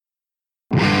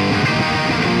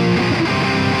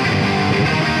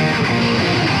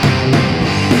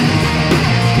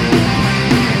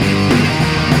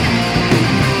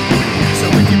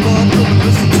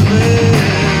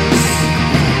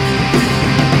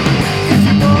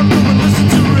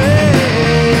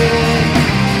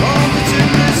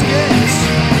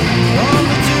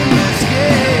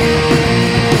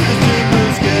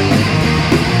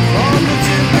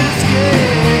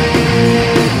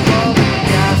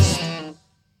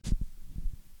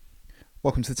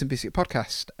Welcome to the Tim Biscuit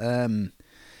Podcast.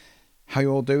 How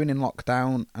you all doing in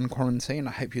lockdown and quarantine?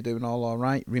 I hope you're doing all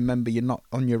right. Remember, you're not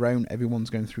on your own. Everyone's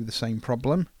going through the same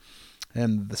problem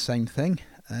and the same thing.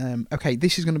 Okay,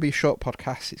 this is going to be a short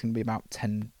podcast. It's going to be about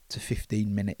 10 to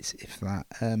 15 minutes, if that.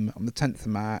 On the 10th of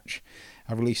March,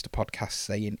 I released a podcast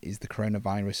saying, "Is the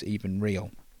coronavirus even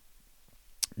real?"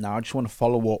 Now, I just want to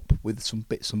follow up with some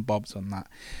bits and bobs on that.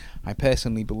 I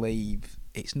personally believe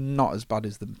it's not as bad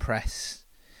as the press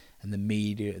and the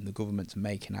media and the government's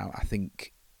making out. I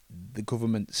think the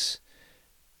government's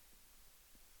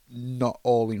not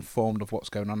all informed of what's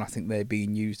going on. I think they're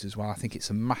being used as well. I think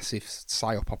it's a massive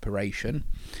psyop operation.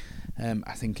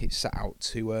 I think it's set out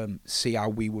to see how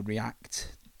we would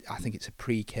react. I think it's a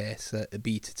precursor, a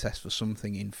beta test for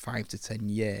something in 5 to 10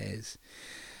 years.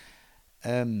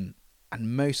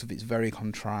 And most of it's very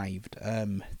contrived.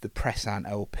 The press aren't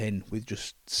helping with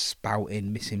just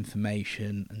spouting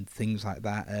misinformation and things like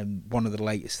that. One of the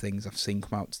latest things I've seen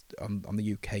come out on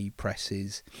the UK press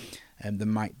is there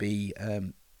might be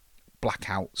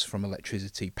blackouts from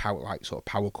electricity, power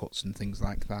cuts and things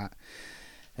like that.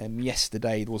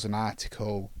 Yesterday there was an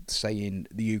article saying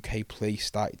the UK police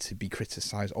starting to be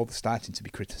criticised, for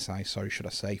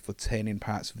turning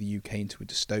parts of the UK into a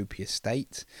dystopia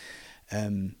state.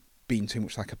 Being too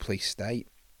much like a police state.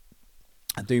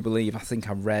 I think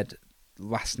I read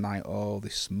last night or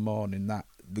this morning that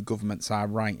the governments are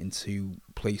writing to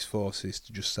police forces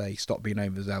to just say stop being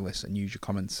overzealous and use your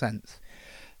common sense.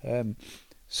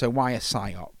 So why a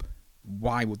psyop?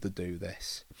 Why would they do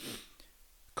this?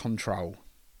 Control.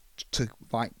 To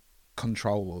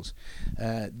control us.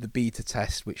 The beta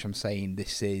test, which I'm saying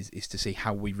this is to see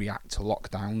how we react to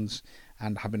lockdowns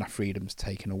and having our freedoms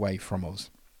taken away from us.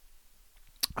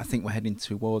 I think we're heading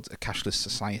towards a cashless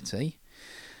society.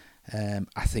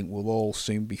 I think we'll all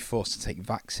soon be forced to take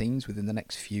vaccines within the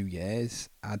next few years.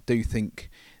 I do think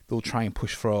they'll try and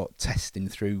push for testing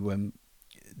through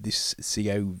this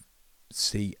COVID,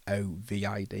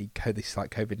 this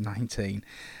like COVID-19.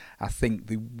 I think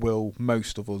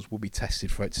most of us will be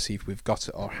tested for it to see if we've got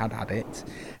it or had it.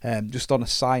 Just on a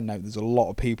side note, there's a lot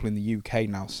of people in the UK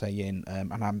now saying,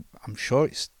 and I'm sure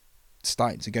it's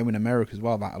starting to go in America as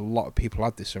well, that a lot of people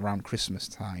had this around Christmas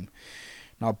time.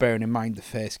 Now, bearing in mind the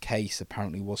first case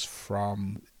apparently was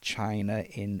from China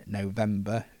in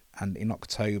November, and in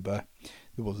October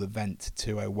there was Event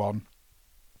 201.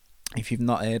 If you've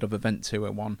not heard of Event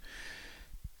 201,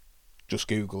 just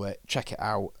Google it, check it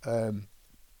out.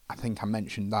 I think I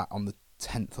mentioned that on the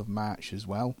 10th of March as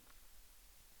well.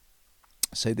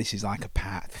 So this is like a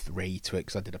part 3 to it,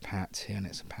 because I did a part 2 and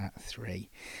it's a part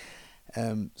 3.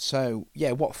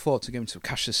 What for? To go into a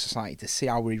cashless society to see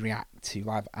how we react to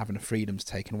having the freedoms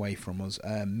taken away from us.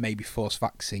 Maybe forced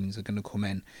vaccines are going to come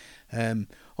in.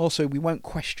 Also, we won't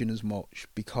question as much,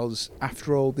 because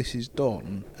after all this is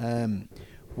done,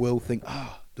 we'll think,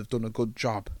 they've done a good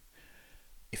job.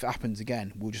 If it happens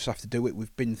again, we'll just have to do it.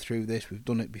 We've been through this. We've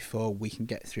done it before. We can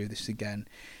get through this again.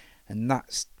 And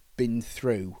that's been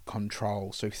through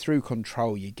control. So through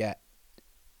control, you get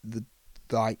the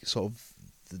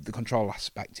control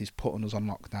aspect is putting us on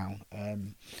lockdown,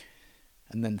 and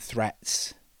then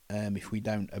threats. If we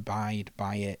don't abide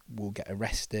by it, we'll get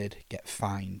arrested, get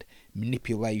fined.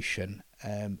 Manipulation,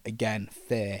 again,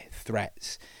 fear,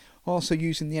 threats. Also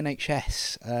using the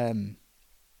NHS,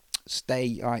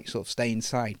 stay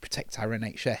inside, protect our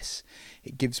NHS.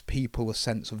 It gives people a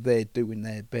sense of they're doing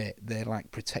their bit. They're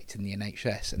like protecting the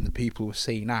NHS, and the people who are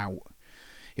seen out,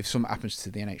 if something happens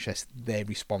to the NHS, they're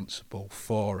responsible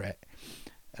for it.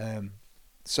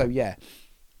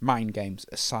 Mind games,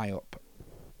 a psyop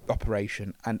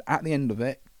operation, and at the end of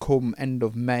it, come the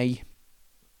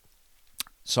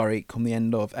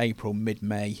end of April,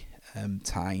 mid-May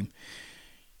time,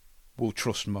 we'll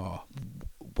trust more.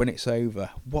 When it's over,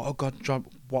 what a good job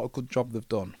they've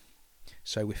done.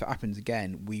 So if it happens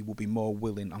again, we will be more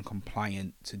willing and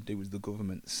compliant to do as the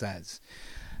government says.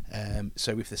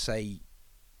 So if they say,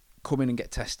 come in and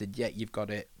get tested, you've got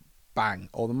it, bang.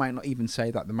 Or they might not even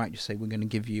say that. They might just say, we're going to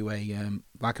give you a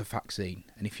vaccine,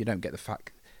 and if you don't get the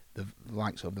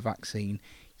vaccine,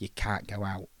 you can't go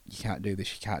out, you can't do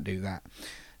this, you can't do that.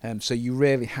 So you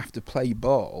really have to play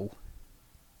ball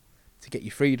to get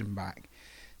your freedom back.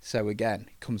 So again,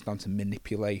 it comes down to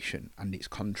manipulation and it's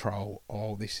control.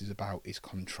 All this is about is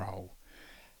control.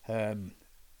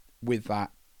 With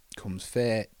that comes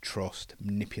fear, trust,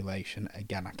 manipulation.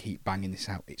 Again, I keep banging this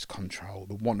out. It's control.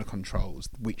 The want to control us,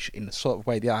 which in the sort of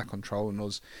way they are controlling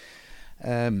us.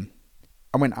 I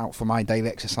went out for my daily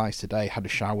exercise today, had a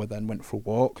shower, then went for a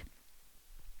walk.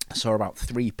 I saw about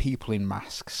 3 people in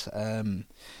masks.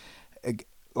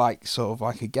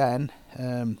 again,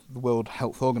 the World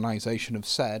Health Organization have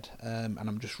said, and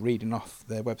I'm just reading off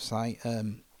their website,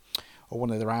 or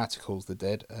one of their articles they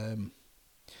did,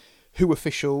 WHO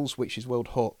officials, which is World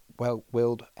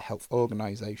Health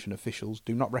Organization officials,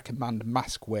 do not recommend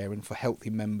mask wearing for healthy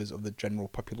members of the general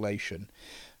population.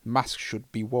 Masks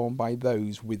should be worn by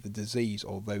those with the disease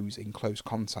or those in close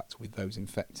contact with those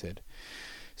infected.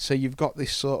 So you've got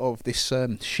this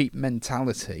sheep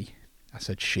mentality. I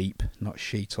said sheep, not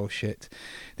sheet or shit.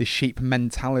 This sheep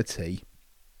mentality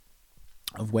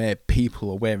of where people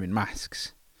are wearing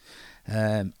masks.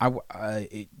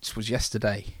 It was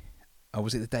yesterday, or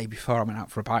was it the day before? I went out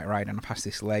for a bike ride and I passed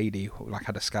this lady who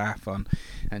had a scarf on,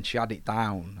 and she had it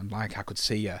down, and I could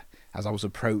see her as I was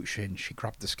approaching. She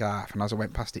grabbed the scarf, and as I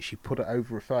went past it, she put it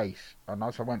over her face, and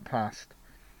as I went past,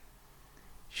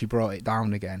 she brought it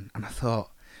down again. And I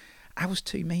thought, I was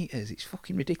 2 meters. It's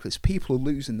fucking ridiculous. People are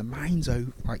losing their minds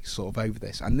over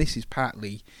this, and this is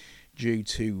partly due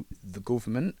to the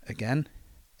government. Again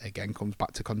comes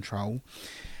back to control,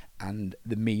 and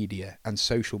the media and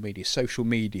social media. Social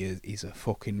media is a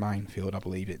fucking minefield, I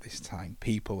believe, at this time.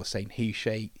 People are saying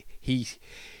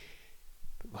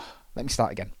let me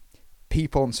start again.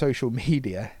 People on social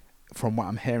media, from what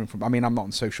I'm hearing from, I'm not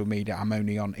on social media, I'm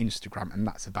only on Instagram, and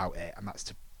that's about it, and that's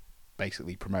to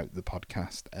basically promote the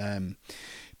podcast.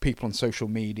 People on social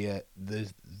media,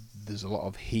 there's a lot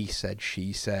of he said,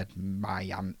 she said, my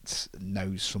aunt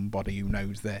knows somebody who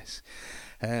knows this,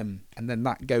 and then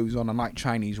that goes on, and like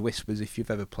Chinese whispers, if you've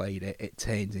ever played it, it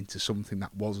turns into something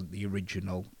that wasn't the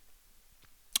original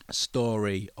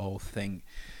story or thing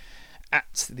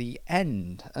at the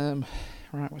end.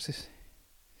 Right, what's this?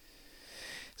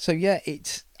 So yeah,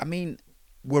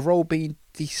 we're all being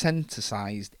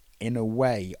desensitized in a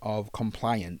way of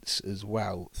compliance as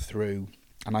well through,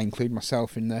 and I include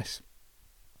myself in this.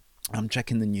 I'm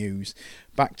checking the news.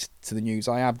 Back to the news.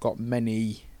 I've got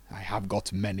about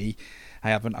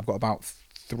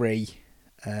 3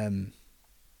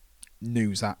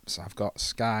 news apps. I've got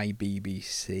Sky,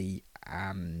 BBC,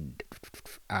 and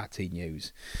RT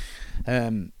News.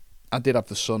 I did have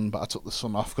the Sun, but I took the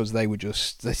Sun off because they were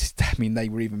they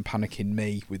were even panicking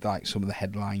me with like some of the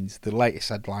headlines. The latest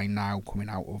headline now coming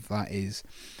out of that is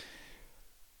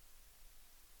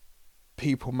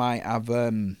people might have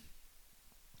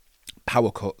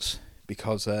power cuts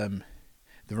because they're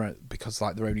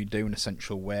only doing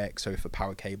essential work. So if a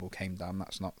power cable came down,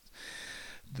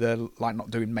 they're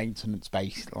not doing maintenance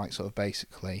basically. So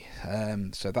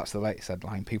that's the latest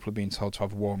headline. People are being told to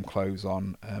have warm clothes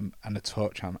on and a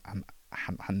torch and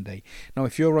handy. Now,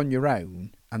 if you're on your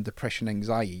own and depression,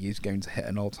 anxiety is going to hit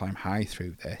an all-time high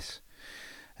through this,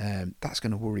 that's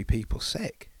going to worry people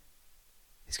sick.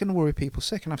 It's going to worry people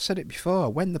sick, and I've said it before.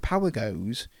 When the power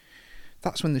goes,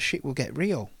 that's when the shit will get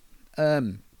real.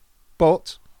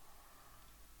 But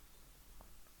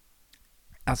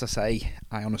as I say,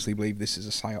 I honestly believe this is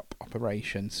a psyop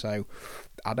operation, so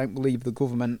I don't believe the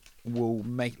government will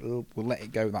let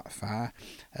it go that far.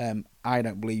 I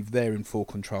don't believe they're in full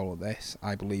control of this.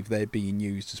 I believe they're being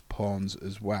used as pawns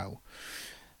as well.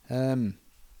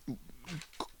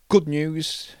 Good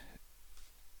news,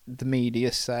 the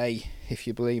media say, if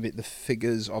you believe it, the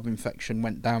figures of infection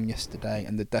went down yesterday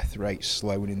and the death rate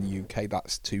slowed in the UK.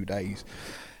 That's 2 days.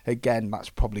 Again, that's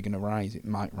probably going to rise. It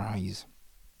might rise.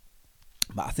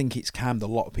 But I think it's calmed a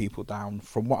lot of people down.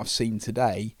 From what I've seen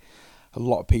today, a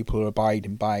lot of people are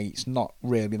abiding by. It's not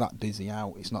really that busy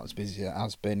out. It's not as busy as it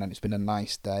has been, and it's been a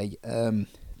nice day.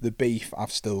 The beef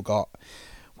I've still got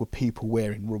were people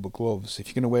wearing rubber gloves. If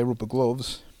you're going to wear rubber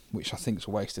gloves, which I think is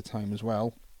a waste of time as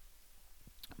well,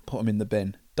 put them in the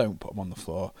bin. Don't put them on the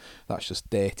floor. That's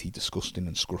just dirty, disgusting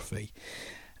and scruffy.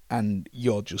 And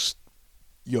you're just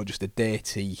a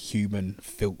dirty,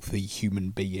 filthy human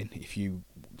being if you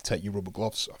take your rubber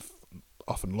gloves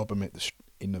off and lob them in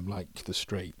the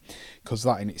street, because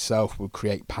that in itself will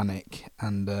create panic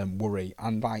and worry.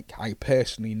 And I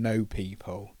personally know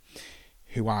people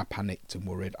who are panicked and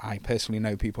worried. I personally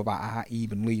know people that are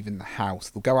even leaving the house.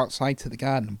 They'll go outside to the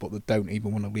garden, but they don't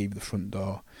even want to leave the front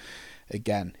door.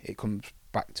 Again, it comes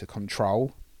back to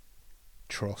control,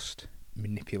 trust,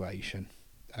 manipulation.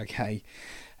 Okay,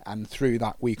 and through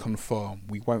that we conform.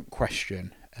 We won't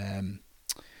question.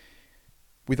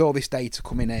 With all this data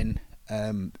coming in,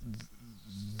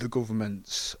 the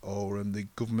governments or the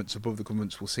governments above the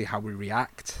governments will see how we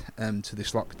react to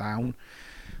this lockdown.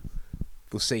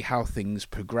 They'll see how things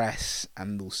progress,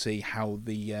 and they'll see how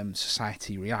the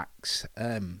society reacts.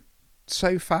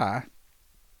 So far,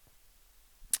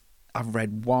 I've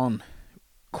read one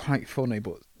quite funny,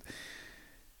 but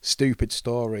stupid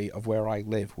story of where I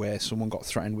live, where someone got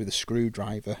threatened with a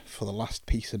screwdriver for the last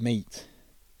piece of meat.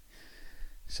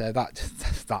 So that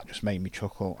just made me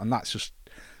chuckle, and that's just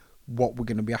what we're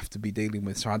going to have to be dealing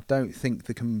with. So I don't think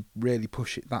they can really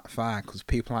push it that far, because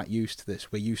people aren't used to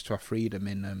this. We're used to our freedom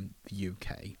in the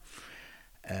UK,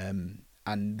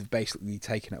 and they've basically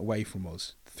taken it away from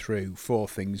us through 4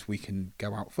 things we can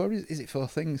go out for. Is it 4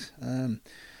 things?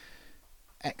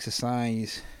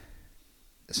 Exercise,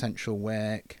 essential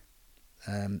work,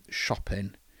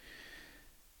 shopping.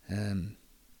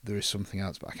 There is something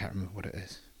else, but I can't remember what it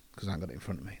is because I haven't got it in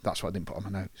front of me. That's what I didn't put on my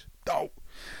notes.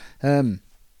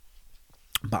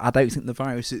 But I don't think the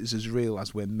virus is as real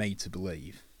as we're made to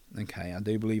believe. Okay, I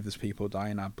do believe there's people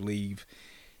dying. I believe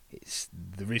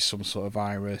there is some sort of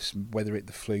virus, whether it's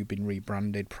the flu being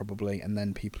rebranded probably, and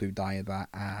then people who die of that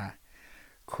are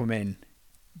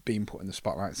being put in the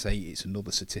spotlight, say it's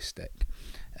another statistic.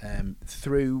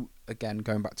 Through, again,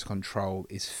 going back to control,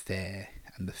 is fear,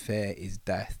 and the fear is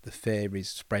death. The fear is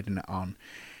spreading it on.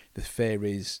 The fear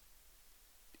is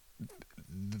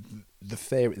the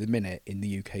fear at the minute in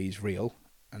the UK is real,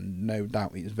 and no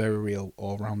doubt it's very real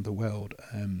all around the world.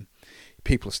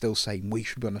 People are still saying we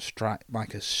should be on a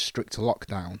stricter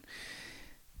lockdown.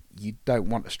 You don't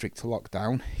want a stricter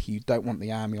lockdown. You don't want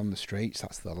the army on the streets.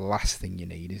 That's the last thing you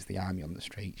need, is the army on the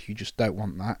streets. You just don't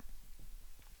want that.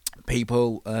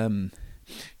 People,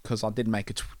 because I did make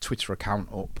a Twitter account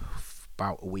up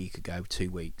about a week ago, 2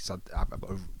 weeks. I've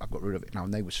got rid of it now,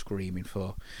 and they were screaming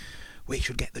for, we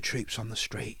should get the troops on the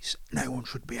streets. No one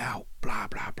should be out. Blah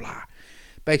blah blah.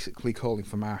 Basically calling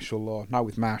for martial law. Now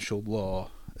with martial law,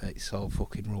 it's all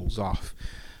fucking rules off.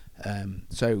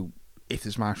 So if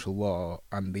there's martial law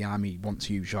and the army want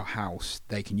to use your house,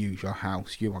 they can use your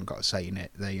house. You haven't got a say in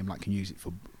it. They can use it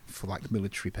for like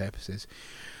military purposes.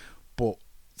 But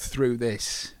through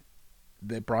this,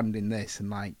 they're branding this,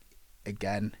 and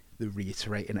again, they're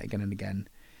reiterating it again and again.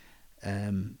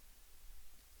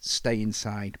 Stay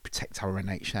inside, protect our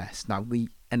NHS. Now, the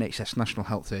NHS, National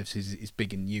Health Service, is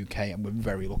big in the UK, and we're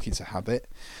very lucky to have it.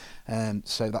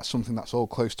 So that's something that's all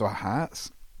close to our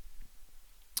hearts.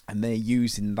 And they're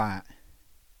using that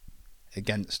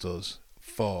against us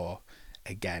for,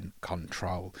 again,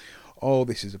 control. All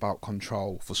this is about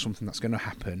control for something that's going to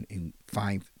happen in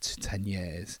 5 to 10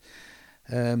 years.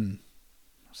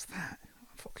 What's that?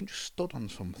 I fucking just stood on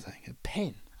something. A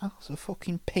pin. How does a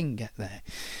fucking pin get there?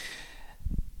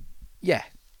 Yeah,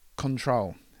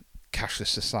 control. Cashless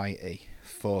society.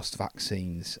 Forced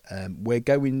vaccines. We're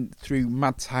going through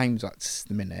mad times at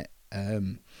the minute.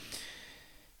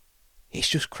 It's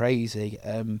just crazy.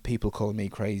 People call me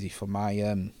crazy for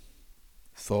my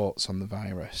thoughts on the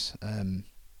virus.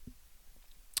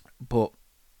 But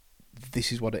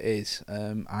this is what it is.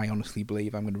 I honestly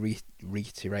believe, I'm going to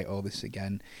reiterate all this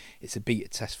again, it's a beta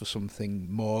test for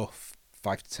something more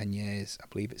 5 to 10 years. I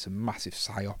believe it's a massive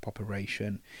psyop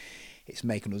operation. It's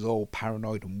making us all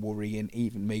paranoid and worrying.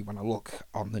 Even me, when I look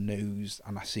on the news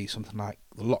and I see something like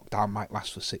the lockdown might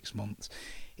last for 6 months.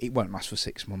 It won't last for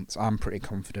 6 months. I'm pretty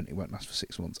confident it won't last for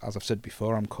 6 months. As I've said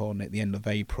before, I'm calling it the end of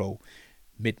April,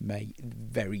 mid-May,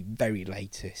 very, very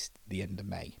latest, the end of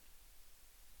May.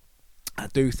 I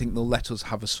do think they'll let us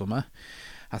have a summer.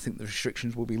 I think the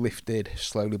restrictions will be lifted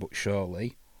slowly but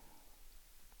surely.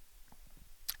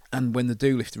 And when they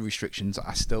do lift the restrictions,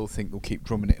 I still think they'll keep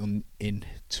drumming it in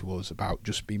to us about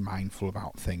just be mindful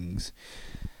about things.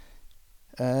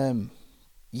 So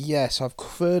I've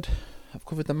covered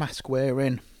the mask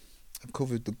wearing. I've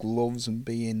covered the gloves and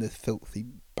being the filthy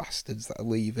bastards that are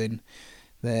leaving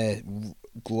their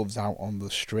gloves out on the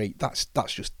street. That's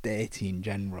just dirty in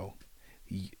general.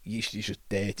 It's just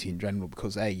dirty in general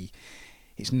because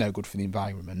it's no good for the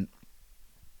environment.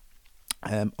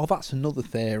 That's another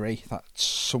theory that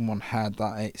someone had,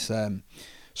 that it's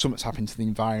something's happened to the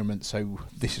environment, so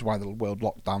this is why the world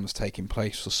lockdown was taking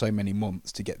place for so many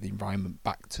months, to get the environment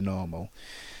back to normal.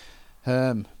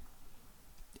 Who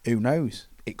knows?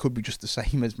 It could be just the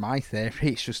same as my theory.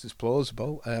 It's just as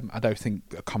plausible. I don't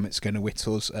think a comet's going to hit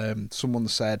us. Someone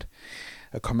said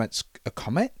a comet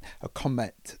is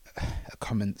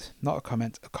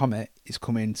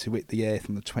coming to hit the Earth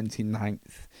on the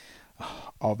 29th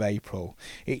of April.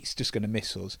 It's just going to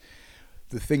miss us.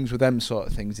 The things with them sort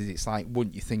of things is, it's like,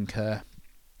 wouldn't you think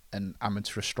an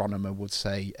amateur astronomer would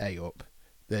say, hey up,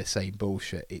 they're saying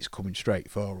bullshit, it's coming straight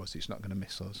for us, it's not going to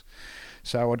miss us.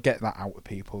 So I'd get that out of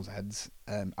people's heads.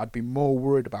 I'd be more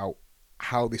worried about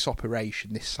how this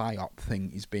operation, this PSYOP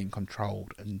thing, is being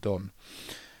controlled and done.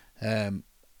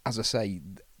 As I say,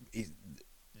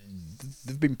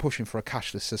 they've been pushing for a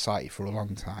cashless society for a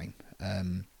long time.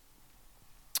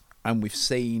 And we've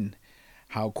seen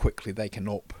how quickly they can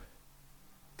up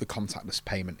the contactless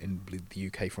payment in the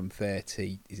UK from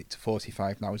 30, is it to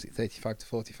 45 now? Is it 35 to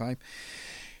 45?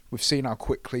 We've seen how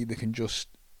quickly they can just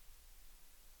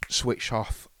switch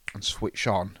off and switch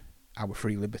on our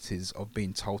free liberties of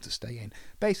being told to stay in.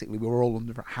 Basically, we were all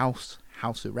under house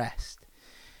arrest.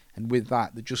 And with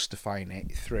that, they're justifying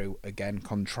it through, again,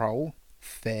 control,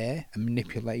 fear and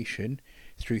manipulation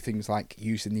through things like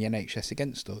using the NHS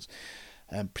against us.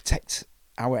 Protect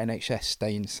our NHS,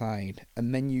 stay inside.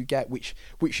 And then you get, which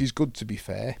is good to be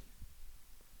fair,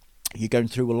 you're going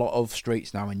through a lot of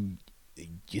streets now and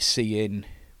you're seeing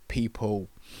people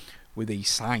with these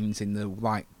signs in the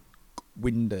like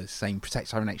windows saying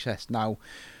protect our NHS. Now,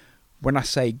 when I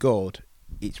say good,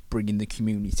 it's bringing the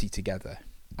community together.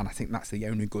 And I think that's the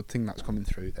only good thing that's coming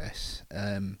through this.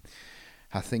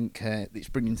 I think it's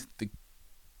bringing the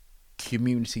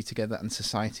community together and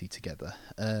society together.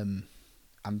 And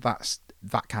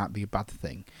that can't be a bad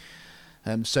thing.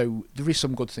 So there is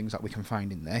some good things that we can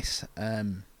find in this.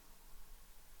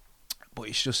 But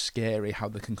it's just scary how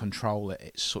they can control it.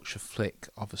 It's such a flick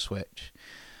of a switch.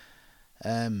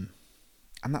 And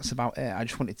that's about it. I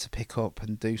just wanted to pick up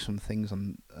and do some things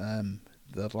on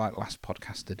the last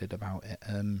podcast I did about it.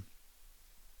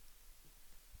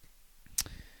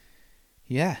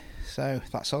 Yeah, so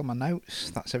that's all my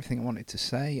notes. That's everything I wanted to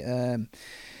say.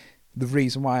 The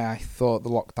reason why I thought the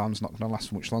lockdown's not going to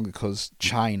last much longer, because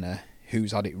China,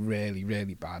 who's had it really,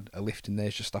 really bad, are lifting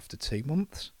theirs just after 2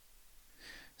 months.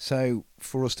 So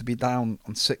for us to be down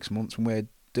on 6 months when we're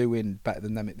doing better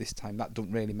than them at this time, that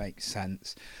doesn't really make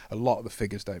sense. A lot of the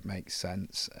figures don't make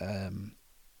sense.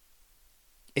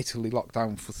 Italy locked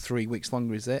down for 3 weeks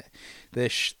longer, is it?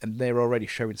 They're already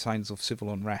showing signs of civil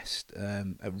unrest,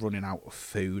 of running out of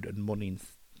food and money and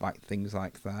things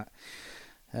like that.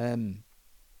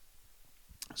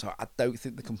 So I don't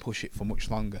think they can push it for much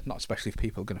longer, not especially if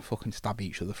people are going to fucking stab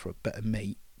each other for a bit of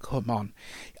meat. Come on.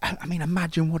 I mean,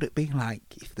 imagine what it'd be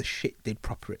like if the shit did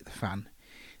proper hit the fan.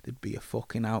 There'd be a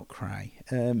fucking outcry.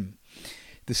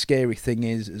 The scary thing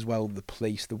is, as well, the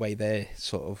police, the way they're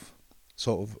sort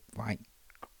of like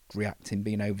reacting,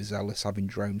 being overzealous, having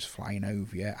drones flying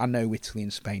over you. I know Italy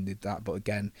and Spain did that, but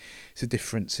again, it's a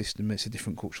different system. It's a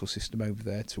different cultural system over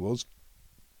there to us.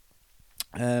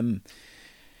 And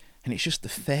it's just the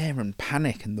fear and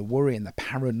panic and the worry and the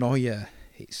paranoia.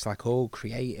 It's like all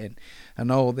creating,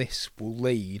 and all this will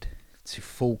lead to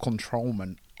full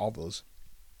controlment of us.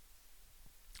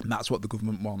 And that's what the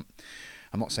government want.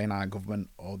 I'm not saying our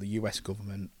government or the US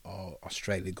government or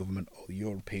Australia government or the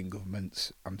European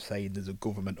governments. I'm saying there's a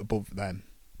government above them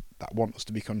that want us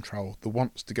to be controlled. That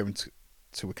wants to go into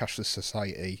a cashless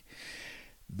society.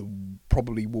 They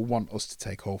probably will want us to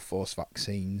take all forced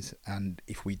vaccines. And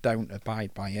if we don't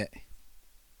abide by it,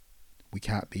 we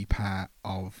can't be part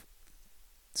of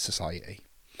society.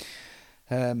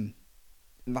 And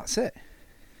that's it.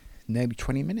 Nearly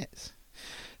 20 minutes.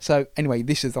 So anyway,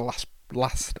 this is the last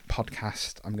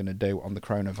podcast I'm going to do on the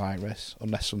coronavirus,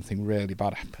 unless something really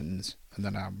bad happens, and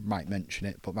then I might mention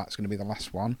it, but that's going to be the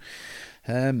last one.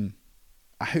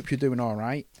 I hope you're doing all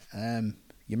right.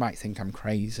 You might think I'm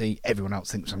crazy. Everyone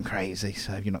else thinks I'm crazy,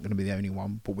 so you're not going to be the only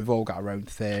one. But we've all got our own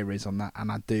theories on that,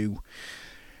 and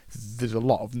there's a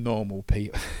lot of normal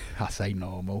people. I say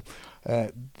normal.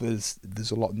 There's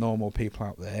a lot of normal people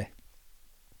out there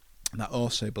that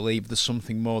also believe there's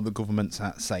something more the government's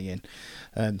not saying.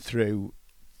 Through,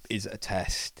 is it a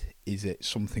test? Is it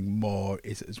something more?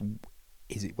 Is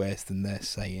it worse than they're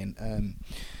saying?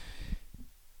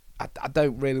 I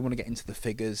don't really want to get into the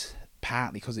figures,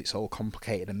 partly because it's all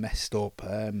complicated and messed up.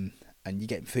 And you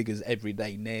get figures every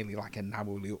day, nearly like an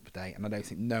hourly update. And I don't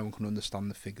think no one can understand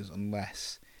the figures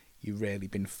unless you've really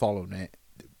been following it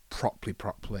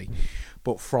properly.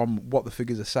 But from what the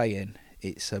figures are saying,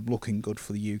 it's looking good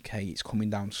for the UK. It's coming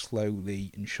down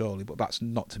slowly and surely, but that's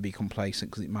not to be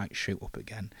complacent because it might shoot up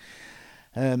again.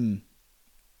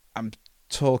 I'm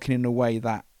talking in a way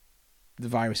that the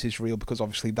virus is real because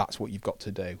obviously that's what you've got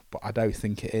to do, but I don't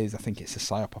think it is. I think it's a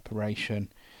psyop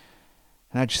operation,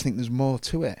 and I just think there's more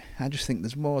to it. I just think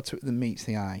there's more to it than meets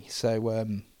the eye. So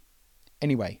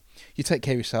anyway, you take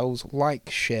care of yourselves, like,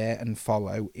 share and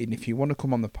follow, and if you want to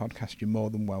come on the podcast, you're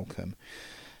more than welcome.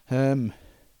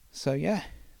 So yeah,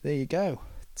 there you go.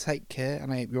 Take care,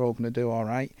 and I hope you're all going to do all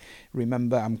right.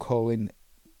 Remember, I'm calling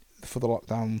for the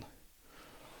lockdown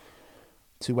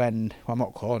to end. Well, I'm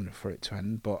not calling for it to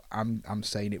end, but I'm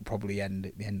saying it probably end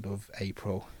at the end of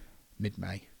April,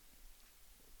 mid-May.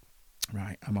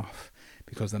 Right, I'm off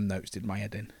because them notes did my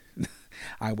head in.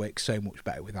 I work so much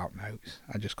better without notes.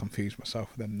 I just confuse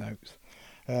myself with them notes.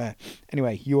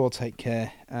 Anyway, you all take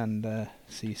care and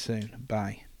see you soon.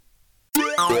 Bye.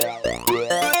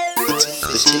 The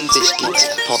Two Biscuits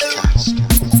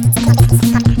Podcast.